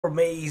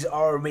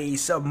Army,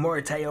 some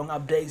more Taehyung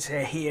updates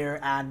here,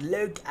 and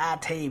look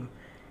at him.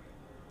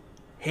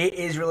 He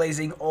is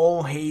releasing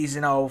all his,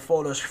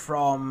 photos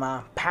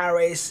from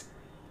Paris.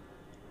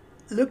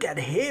 Look at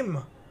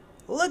him.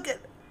 Look at,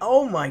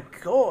 oh my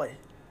god.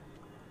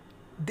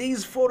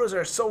 These photos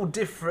are so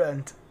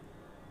different.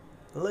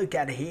 Look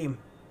at him.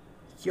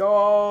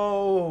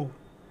 Yo.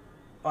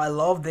 I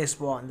love this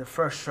one, the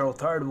first show,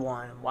 third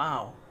one.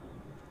 Wow.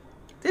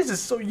 This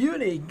is so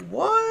unique.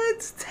 What?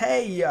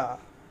 Taehyung.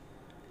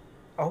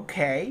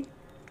 Okay.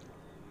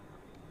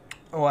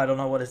 Oh, I don't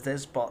know what is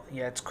this, but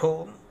yeah, it's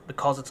cool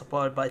because it's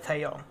uploaded by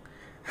Taehyung.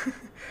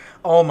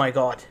 Oh my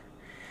god.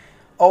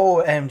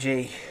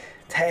 OMG.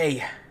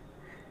 Tae.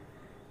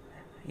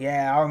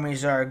 Yeah,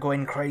 armies are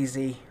going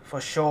crazy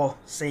for sure.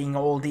 Seeing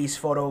all these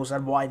photos,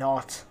 and why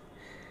not?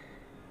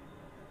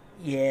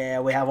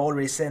 Yeah, we have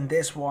already seen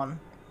this one.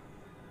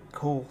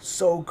 Cool,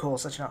 so cool.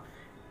 Such a.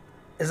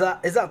 Is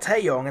that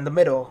Taehyung in the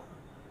middle?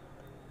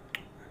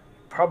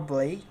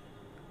 Probably.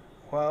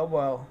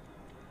 Well.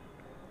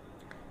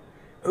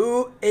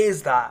 Who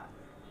is that?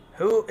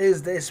 Who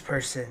is this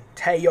person?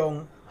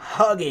 Taehyung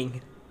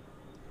hugging.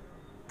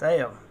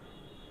 Taehyung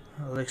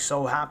looks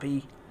so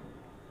happy.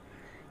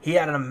 He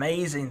had an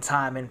amazing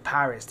time in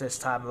Paris this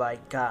time.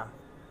 Like,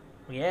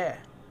 yeah.